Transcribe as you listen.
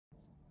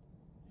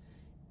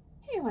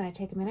I want to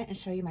take a minute and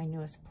show you my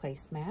newest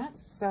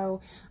placemats.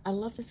 So I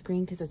love this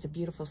green because it's a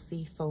beautiful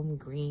sea foam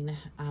green.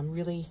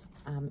 Really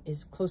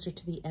is closer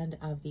to the end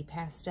of the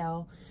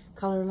pastel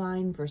color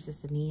line versus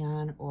the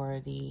neon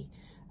or the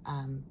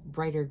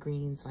brighter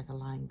greens like a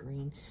lime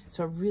green.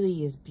 So it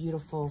really is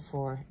beautiful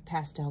for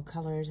pastel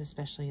colors,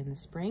 especially in the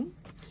spring.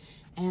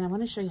 And I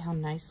want to show you how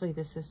nicely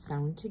this is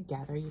sewn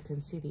together. You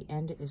can see the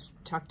end is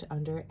tucked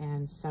under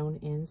and sewn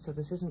in, so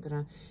this isn't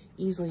going to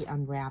easily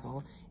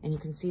unravel. And you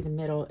can see the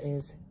middle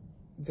is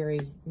very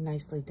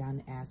nicely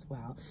done as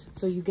well.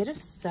 So you get a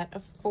set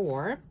of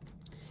 4,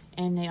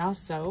 and they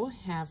also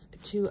have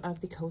 2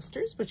 of the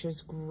coasters, which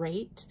is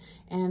great,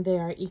 and they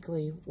are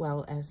equally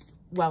well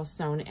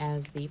sewn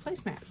as the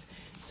placemats.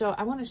 So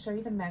I want to show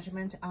you the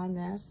measurement on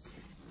this.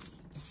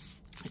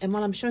 And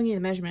while I'm showing you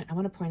the measurement, I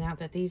want to point out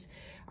that these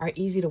are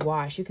easy to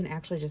wash. You can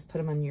actually just put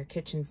them on your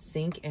kitchen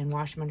sink and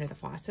wash them under the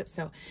faucet.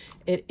 So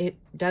it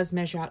does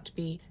measure out to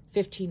be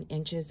 15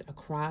 inches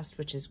across,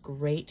 which is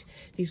great.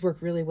 These work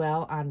really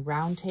well on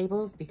round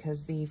tables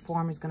because the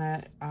form is going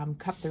to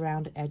cup the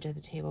round edge of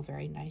the table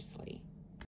very nicely.